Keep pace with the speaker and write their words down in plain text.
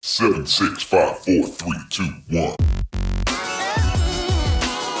7, 6, 5, 4, 3, 2, 1.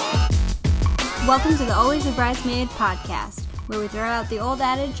 Welcome to the Always a Bridesmaid podcast, where we throw out the old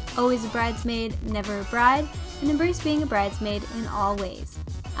adage, always a bridesmaid, never a bride, and embrace being a bridesmaid in all ways.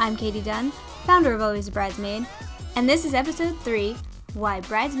 I'm Katie Dunn, founder of Always a Bridesmaid, and this is episode 3, Why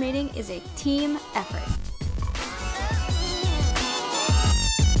Bridesmaiding is a Team Effort.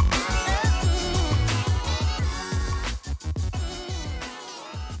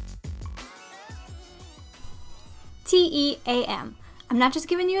 TEAM. I'm not just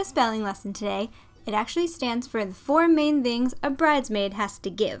giving you a spelling lesson today. It actually stands for the 4 main things a bridesmaid has to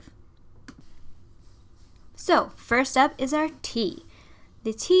give. So, first up is our T.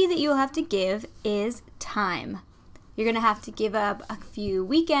 The T that you'll have to give is time. You're going to have to give up a few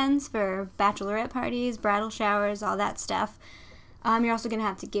weekends for bachelorette parties, bridal showers, all that stuff. You're also going to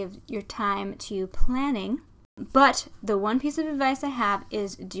have to give your time to planning. But the one piece of advice I have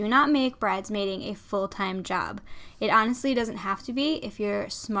is do not make bridesmaiding a full-time job. It honestly doesn't have to be if you're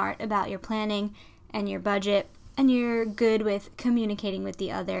smart about your planning and your budget and you're good with communicating with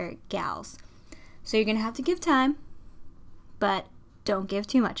the other gals. So you're going to have to give time, but don't give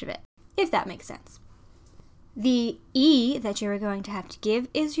too much of it, if that makes sense. The E that you're going to have to give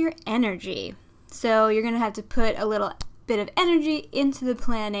is your energy. So you're going to have to put a little bit of energy into the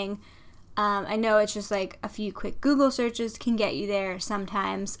planning. I know it's just like a few quick Google searches can get you there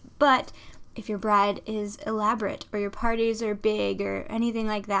sometimes, but if your bride is elaborate or your parties are big or anything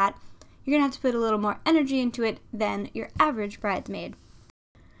like that, you're going to have to put a little more energy into it than your average bridesmaid.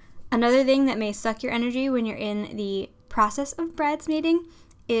 Another thing that may suck your energy when you're in the process of bridesmaiding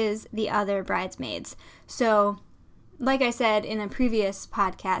is the other bridesmaids. So, like I said in a previous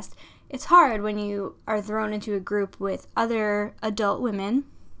podcast, it's hard when you are thrown into a group with other adult women.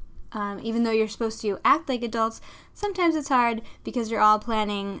 Even though you're supposed to act like adults, sometimes it's hard because you're all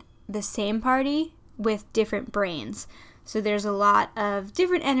planning the same party with different brains. So there's a lot of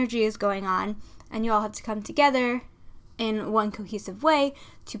different energies going on, and you all have to come together in one cohesive way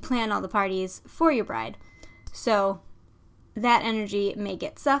to plan all the parties for your bride. So that energy may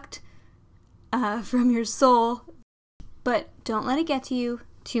get sucked from your soul, but don't let it get to you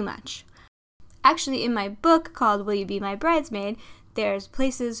too much. Actually, in my book called Will You Be My Bridesmaid, there's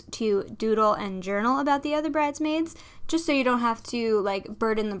places to doodle and journal about the other bridesmaids, just so you don't have to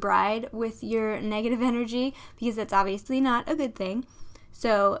burden the bride with your negative energy, because that's obviously not a good thing.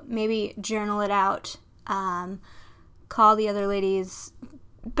 So maybe journal it out, call the other ladies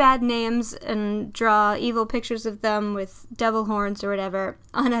bad names and draw evil pictures of them with devil horns or whatever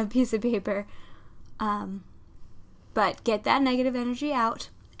on a piece of paper. But get that negative energy out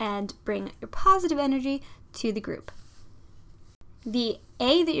and bring your positive energy to the group. The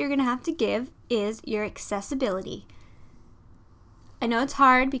A that you're going to have to give is your accessibility. I know it's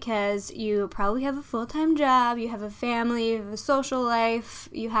hard because you probably have a full-time job, you have a family, you have a social life,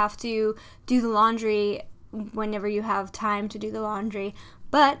 you have to do the laundry whenever you have time to do the laundry,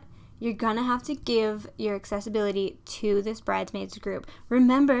 but you're going to have to give your accessibility to this bridesmaids group.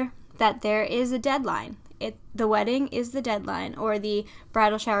 Remember that there is a deadline. The wedding is the deadline, or the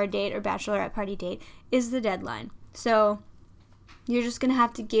bridal shower date or bachelorette party date is the deadline. So you're just going to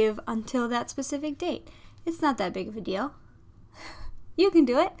have to give until that specific date. It's not that big of a deal. You can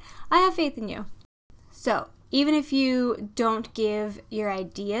do it. I have faith in you. So, even if you don't give your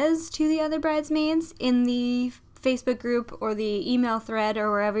ideas to the other bridesmaids in the Facebook group or the email thread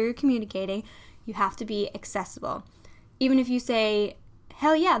or wherever you're communicating, you have to be accessible. Even if you say,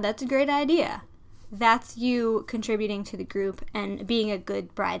 hell yeah, that's a great idea. That's you contributing to the group and being a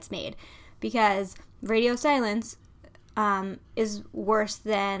good bridesmaid. Because radio silence is worse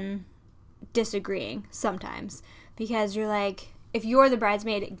than disagreeing sometimes, because you're like, if you're the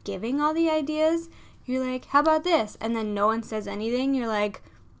bridesmaid giving all the ideas, you're like, how about this? And then no one says anything. You're like,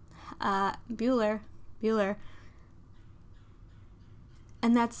 Bueller.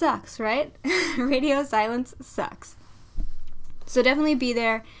 And that sucks, right? Radio silence sucks. So definitely be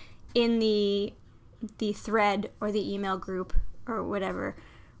there in the thread or the email group or whatever,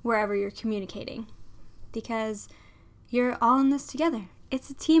 wherever you're communicating, because you're all in this together. It's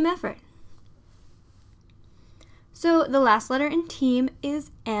a team effort. So the last letter in team is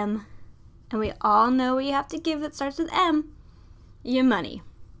M. And we all know what you have to give that starts with M. Your money.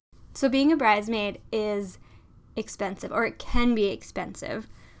 So being a bridesmaid is expensive, or it can be expensive.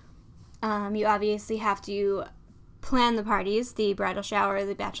 You obviously have to plan the parties, the bridal shower,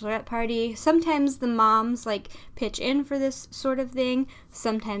 the bachelorette party. Sometimes the moms pitch in for this sort of thing.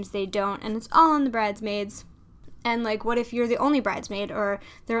 Sometimes they don't, and it's all on the bridesmaids. And what if you're the only bridesmaid or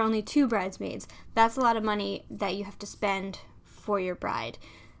there are only 2 bridesmaids? That's a lot of money that you have to spend for your bride.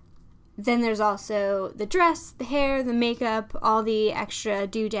 Then there's also the dress, the hair, the makeup, all the extra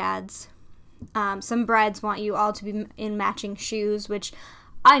doodads. Some brides want you all to be in matching shoes, which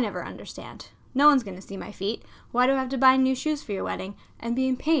I never understand. No one's going to see my feet. Why do I have to buy new shoes for your wedding and be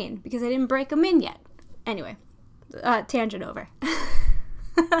in pain because I didn't break them in yet? Anyway, tangent over.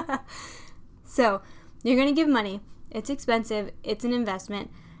 So, you're going to give money. It's expensive. It's an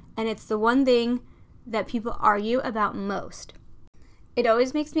investment. And it's the one thing that people argue about most. It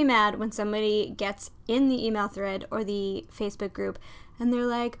always makes me mad when somebody gets in the email thread or the Facebook group and they're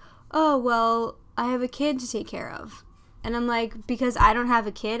like, oh, well, I have a kid to take care of. And I'm like, because I don't have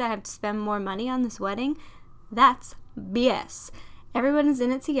a kid, I have to spend more money on this wedding? That's BS. Everyone is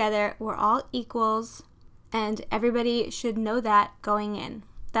in it together. We're all equals. And everybody should know that going in.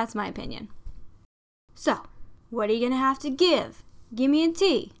 That's my opinion. So, what are you going to have to give? Give me a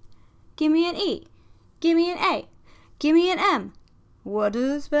T. Give me an E. Give me an A. Give me an M. What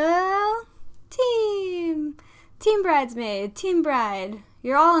does it spell? Team. Team bridesmaid. Team bride.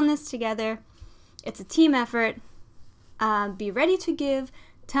 You're all in this together. It's a team effort. Be ready to give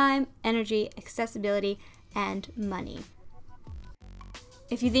time, energy, accessibility, and money.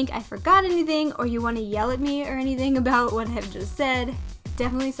 If you think I forgot anything or you want to yell at me or anything about what I've just said,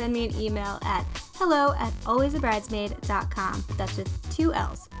 definitely send me an email at hello@alwaysabridesmaid.com. That's with 2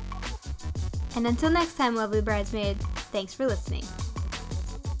 L's. And until next time, lovely bridesmaid, thanks for listening.